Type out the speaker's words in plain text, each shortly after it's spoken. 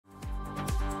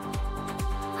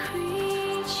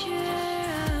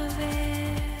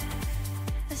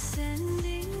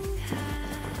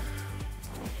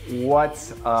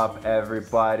What's up,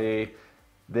 everybody?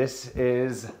 This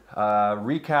is a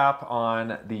recap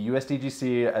on the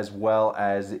Usdgc as well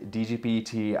as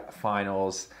Dgpt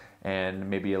finals and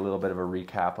maybe a little bit of a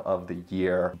recap of the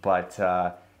year. But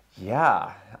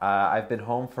I've been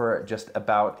home for just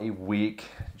about a week,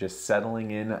 just settling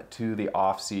in to the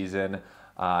off season.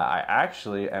 I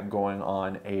actually am going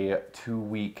on a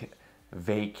 2-week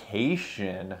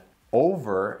vacation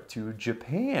over to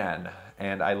Japan,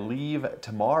 and I leave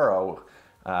tomorrow.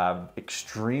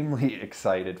 Extremely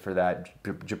excited for that.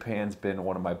 Japan's been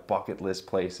one of my bucket list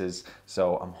places,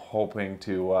 so I'm hoping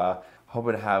to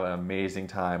have an amazing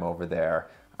time over there.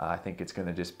 I think it's going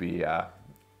to just be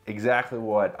exactly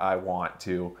what I want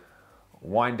to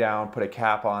wind down, put a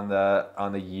cap on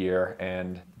the year,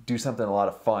 and do something a lot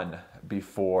of fun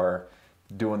before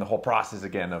doing the whole process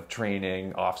again of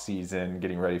training, off season,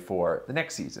 getting ready for the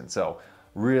next season. So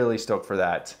really stoked for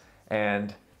that.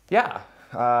 And yeah,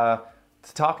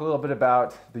 to talk a little bit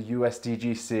about the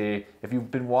Usdgc. If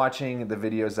you've been watching the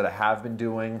videos that I have been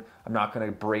doing, I'm not going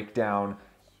to break down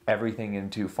everything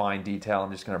into fine detail.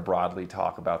 I'm just going to broadly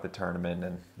talk about the tournament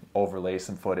and overlay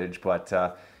some footage. But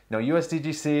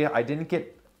Usdgc, I didn't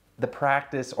get the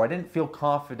practice, or I didn't feel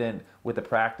confident with the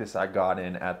practice I got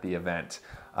in at the event.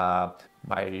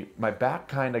 My back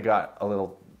kind of got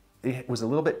it was a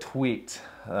little bit tweaked.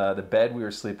 The bed we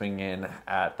were sleeping in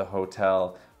at the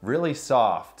hotel, really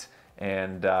soft,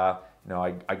 and I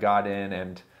got in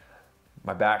and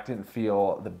my back didn't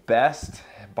feel the best.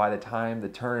 By the time the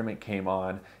tournament came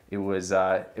on, it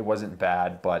wasn't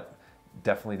bad, but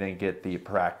definitely didn't get the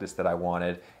practice that I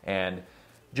wanted. And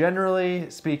generally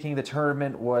speaking, the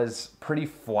tournament was pretty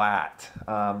flat.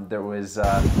 There was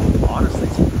honestly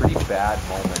some pretty bad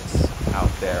moments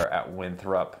out there at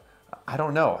Winthrop. I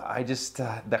don't know, I just,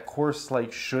 that course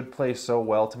should play so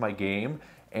well to my game,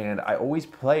 and I always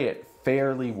play it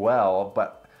fairly well,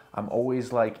 but I'm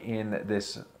always in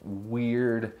this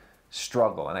weird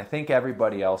struggle. And I think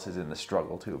everybody else is in the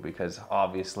struggle too, because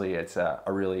obviously it's a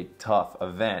really tough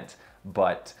event,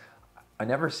 but I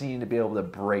never seem to be able to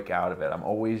break out of it. I'm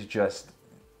always just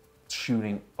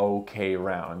shooting okay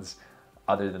rounds,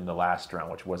 other than the last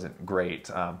round, which wasn't great.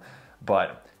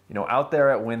 But out there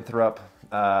at Winthrop,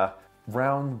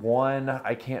 round one,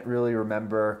 I can't really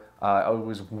remember. It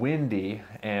was windy,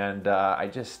 and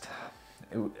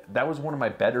that was one of my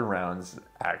better rounds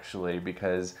actually,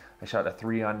 because I shot a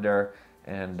 3 under,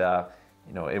 and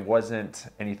it wasn't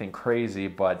anything crazy,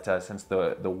 but since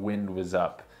the wind was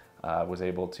up, was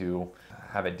able to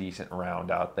have a decent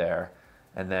round out there.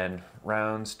 And then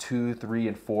rounds 2, 3,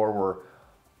 and 4 were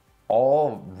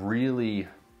all really,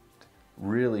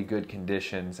 really good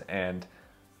conditions, and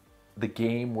the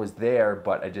game was there,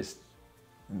 but I just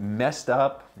messed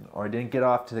up, or I didn't get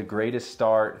off to the greatest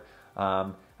start.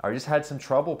 I just had some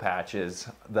trouble patches.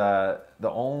 The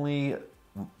only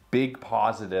big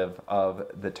positive of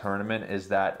the tournament is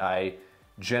that I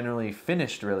generally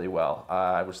finished really well.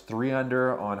 I was 3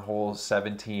 under on hole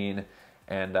 17,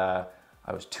 and I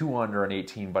was 2 under on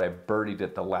 18, but I birdied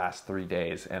it the last 3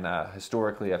 days. And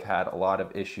historically, I've had a lot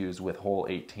of issues with hole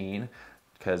 18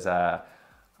 because I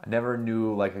never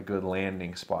knew a good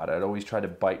landing spot. I'd always try to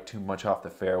bite too much off the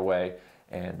fairway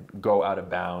and go out of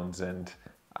bounds, and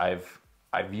I've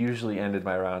usually ended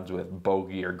my rounds with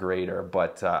bogey or greater,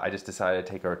 but I just decided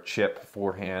to take a chip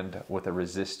forehand with a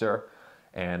resistor,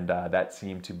 and that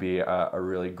seemed to be a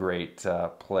really great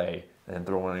play, and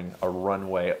throwing a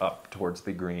runway up towards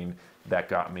the green that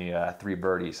got me 3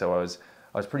 birdies. So I was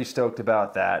pretty stoked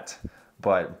about that,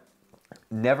 but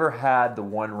never had the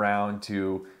one round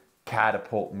to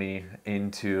catapult me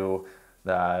into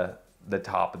the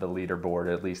top of the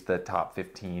leaderboard, at least the top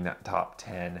 15, top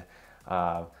 10.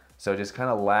 So just kind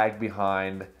of lagged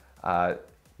behind,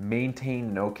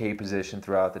 maintained an okay position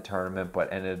throughout the tournament,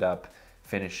 but ended up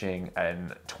finishing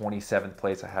in 27th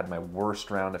place. I had my worst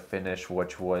round to finish,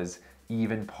 which was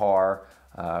even par.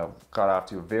 Got off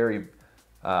to a very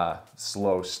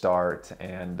slow start,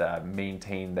 and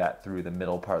maintained that through the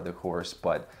middle part of the course,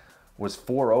 but was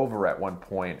 4 over at one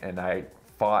point, and I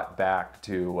fought back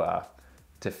to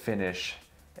finish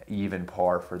even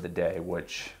par for the day,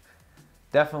 which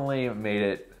definitely made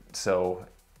it so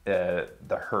the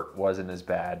hurt wasn't as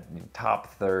bad. I mean,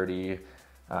 top 30,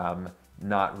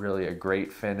 not really a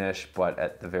great finish, but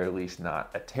at the very least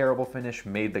not a terrible finish.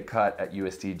 Made the cut at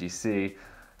Usdgc.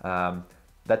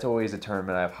 That's always a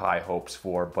tournament I have high hopes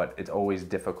for, but it's always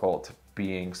difficult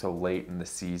being so late in the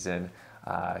season.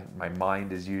 My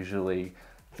mind is usually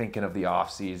thinking of the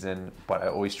off season, but I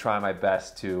always try my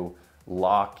best to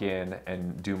lock in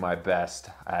and do my best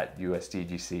at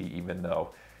Usdgc, even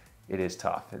though it is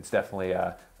tough. It's definitely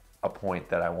a point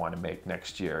that I want to make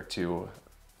next year, to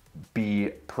be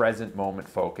present moment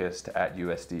focused at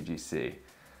USDGC.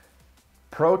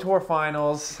 Pro Tour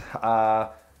Finals,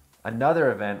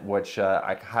 another event which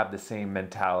I have the same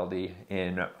mentality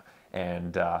in,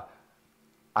 and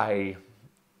I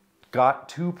got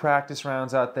 2 practice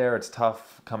rounds out there. It's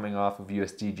tough coming off of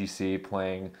USDGC,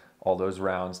 playing all those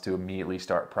rounds, to immediately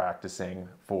start practicing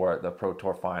for the Pro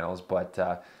Tour Finals,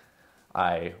 but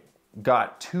I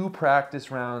got 2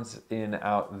 practice rounds in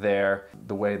out there.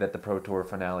 The way that the Pro Tour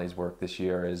finales work this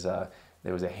year is there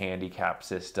was a handicap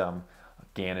system.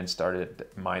 Gannon started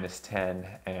at -10,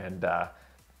 and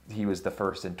he was the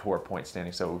first in tour point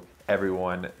standing, so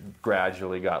everyone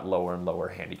gradually got lower and lower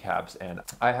handicaps, and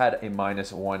I had a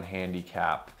 -1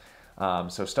 handicap.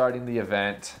 So starting the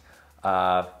event,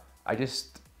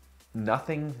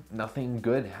 nothing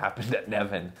good happened at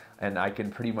Nevin, and I can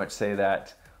pretty much say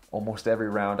that almost every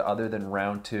round other than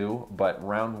round 2, but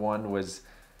round 1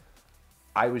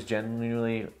 I was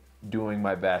genuinely doing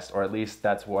my best, or at least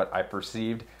that's what I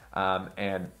perceived,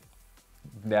 and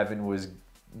Nevin was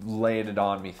laying it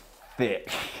on me thick.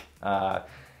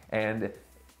 And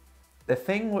the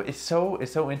thing is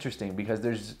so interesting, because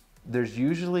there's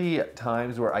usually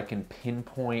times where I can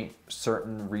pinpoint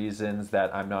certain reasons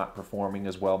that I'm not performing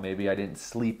as well. Maybe I didn't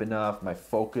sleep enough, my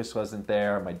focus wasn't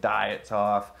there, my diet's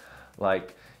off.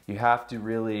 Like, you have to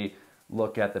really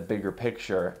look at the bigger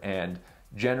picture, and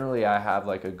generally I have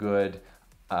like a good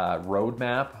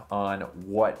roadmap on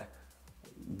what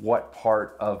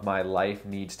part of my life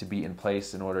needs to be in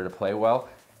place in order to play well.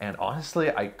 And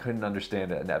honestly, I couldn't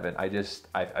understand it at Nevin.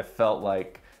 I felt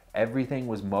like everything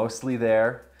was mostly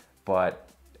there, but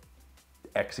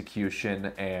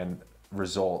execution and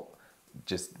result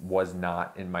just was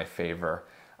not in my favor.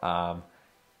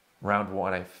 Round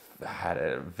 1, I had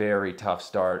a very tough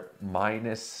start,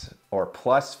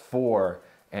 +4,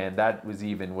 and that was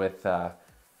even with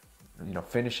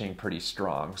finishing pretty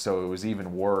strong, so it was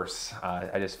even worse.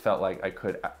 I just felt like I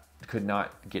could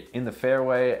not get in the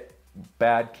fairway,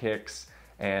 bad kicks,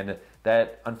 and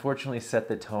that unfortunately set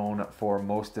the tone for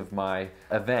most of my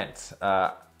events.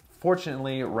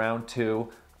 Fortunately, round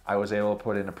 2, I was able to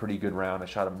put in a pretty good round. I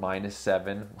shot a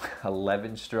 -7,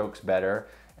 11 strokes better,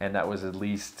 and that was at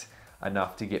least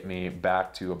enough to get me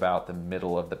back to about the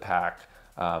middle of the pack,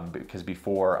 because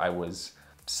before I was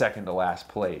second to last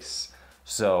place.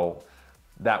 So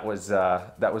that was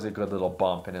a good little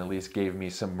bump, and at least gave me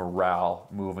some morale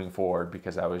moving forward,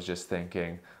 because I was just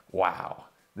thinking, wow,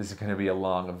 this is going to be a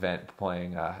long event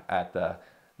playing at the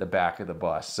back of the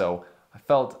bus. So I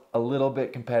felt a little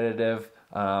bit competitive.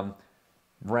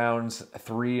 Rounds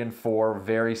 3 and 4,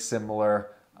 very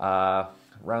similar.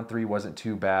 Round 3 wasn't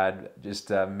too bad, just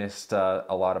missed a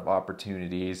lot of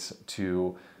opportunities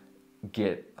to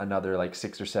get another like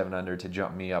 6 or 7 under to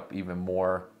jump me up even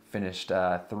more. Finished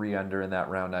 3 under in that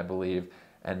round, I believe.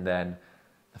 And then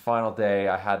the final day,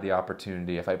 I had the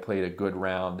opportunity, if I played a good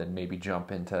round, then maybe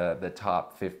jump into the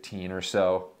top 15 or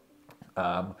so.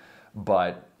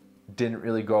 But didn't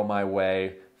really go my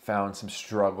way. Found some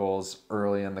struggles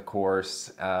early in the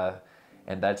course,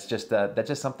 and that's just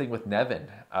something with Nevin.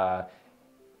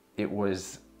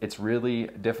 It's really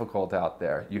difficult out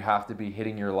there. You have to be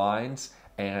hitting your lines,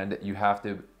 and you have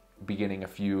to be getting a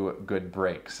few good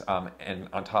breaks. And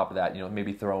on top of that,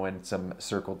 maybe throw in some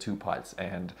circle 2 putts,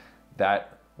 and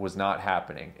that was not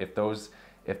happening. If those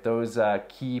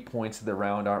key points of the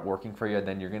round aren't working for you,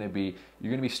 then you're gonna be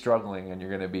struggling, and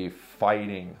you're gonna be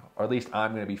fighting, or at least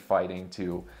I'm gonna be fighting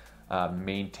to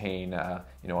maintain an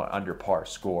under par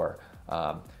score.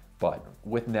 But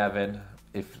with Nevin,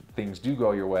 if things do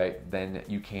go your way, then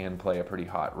you can play a pretty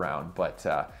hot round. But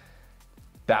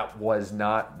that was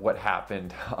not what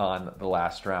happened on the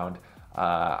last round.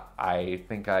 I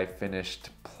think I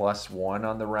finished +1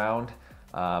 on the round,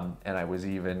 and I was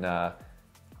even, I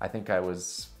think I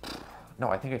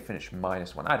finished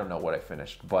 -1. I don't know what I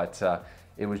finished, but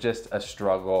it was just a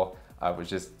struggle. I was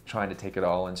just trying to take it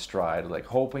all in stride, like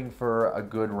hoping for a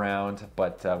good round,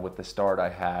 but with the start I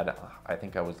had, I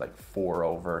think I was like 4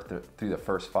 over through the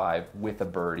first 5 with a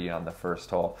birdie on the first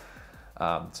hole.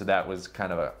 So that was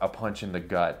kind of a punch in the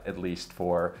gut, at least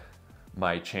for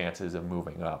my chances of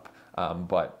moving up.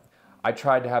 But I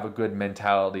tried to have a good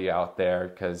mentality out there,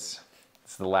 because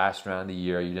it's the last round of the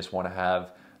year. You just want to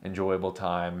have enjoyable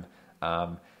time.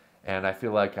 And I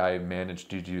feel like I managed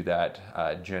to do that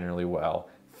generally well.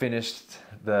 Finished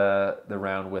the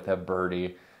round with a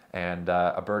birdie, and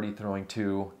a birdie throwing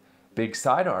 2 big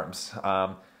sidearms.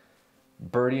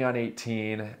 Birdie on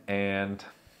 18, and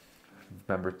I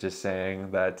remember just saying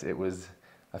that it was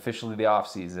officially the off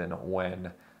season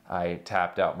when I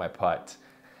tapped out my putt.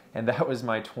 and that was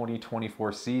my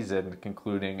 2024 season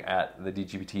concluding at the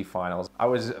Dgpt finals. I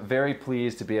was very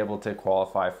pleased to be able to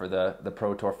qualify for the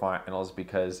Pro Tour finals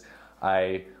because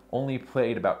I only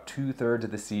played about 2/3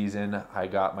 of the season. I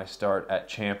got my start at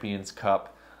Champions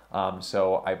Cup,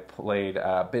 so I played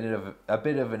a bit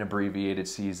of an abbreviated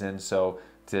season. So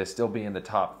to still be in the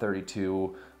top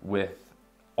 32 with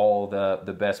all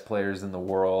the best players in the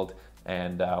world,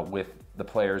 and with the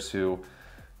players who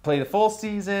play the full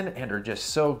season and are just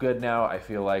so good now, I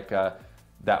feel like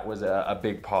that was a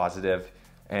big positive.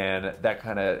 And that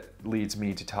kind of leads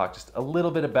me to talk just a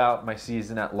little bit about my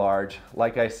season at large.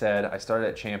 Like I said, I started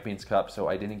at Champions Cup, so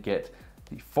I didn't get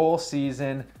the full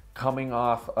season. Coming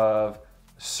off of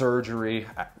surgery,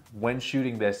 when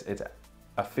shooting this, it's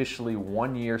officially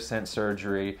 1 year since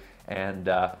surgery, and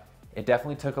it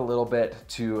definitely took a little bit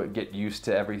to get used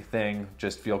to everything,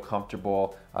 just feel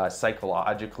comfortable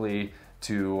psychologically,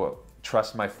 to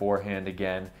trust my forehand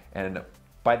again. And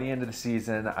by the end of the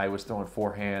season, I was throwing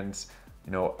forehands,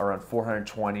 you know, around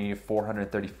 420,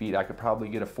 430 feet. I could probably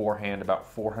get a forehand about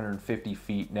 450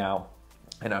 feet now,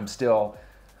 and I'm still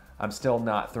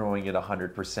not throwing it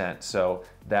 100%. So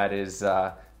that is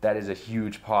a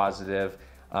huge positive,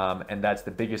 and that's the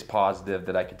biggest positive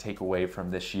that I could take away from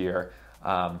this year.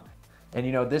 And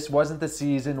you know, this wasn't the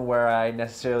season where I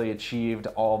necessarily achieved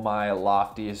all my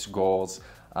loftiest goals.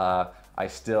 I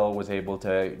still was able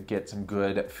to get some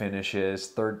good finishes,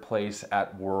 3rd place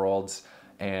at Worlds,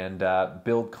 and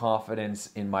build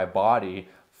confidence in my body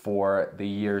for the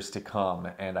years to come.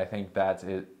 And I think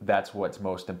that's what's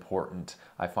most important.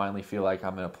 I finally feel like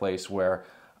I'm in a place where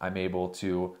I'm able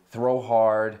to throw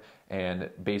hard and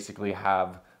basically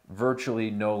have virtually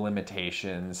no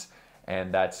limitations.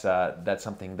 And that's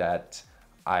something that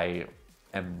I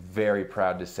am very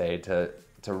proud to say, to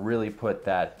really put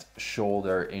that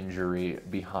shoulder injury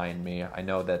behind me. I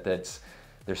know that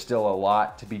there's still a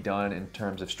lot to be done in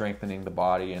terms of strengthening the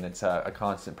body, and it's a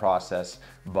constant process,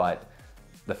 but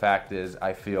the fact is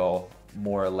I feel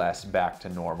more or less back to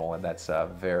normal, and that's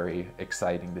very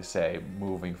exciting to say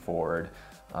moving forward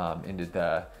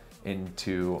into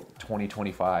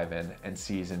 2025 and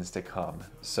seasons to come.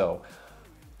 So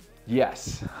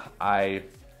yes,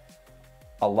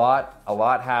 a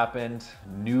lot happened.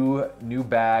 New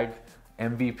bag,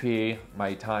 MVP.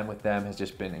 My time with them has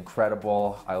just been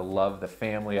incredible. I love the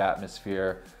family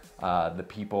atmosphere. The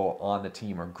people on the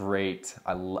team are great.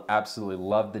 I absolutely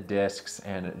love the discs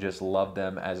and just love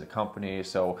them as a company.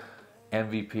 So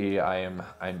MVP,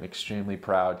 I'm extremely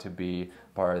proud to be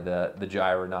part of the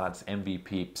Gyronauts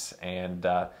MVPeeps and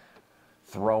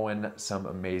throwing some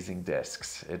amazing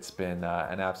discs. It's been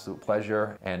an absolute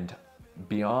pleasure, and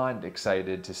beyond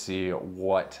excited to see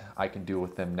what I can do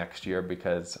with them next year,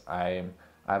 because I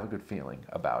have a good feeling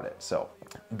about it. So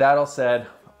that all said,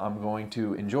 I'm going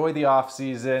to enjoy the off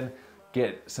season,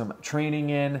 get some training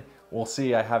in. We'll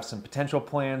see, I have some potential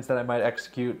plans that I might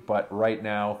execute, but right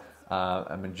now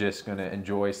I'm just gonna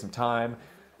enjoy some time.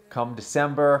 Come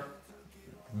December,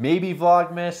 maybe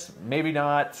Vlogmas, maybe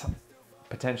not,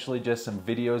 potentially just some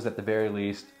videos at the very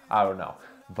least, I don't know.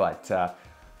 But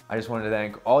I just wanted to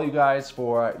thank all you guys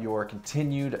for your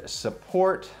continued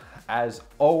support. As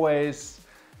always,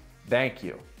 thank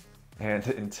you. And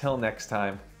until next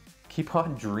time, keep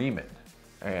on dreaming,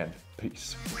 and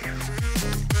peace.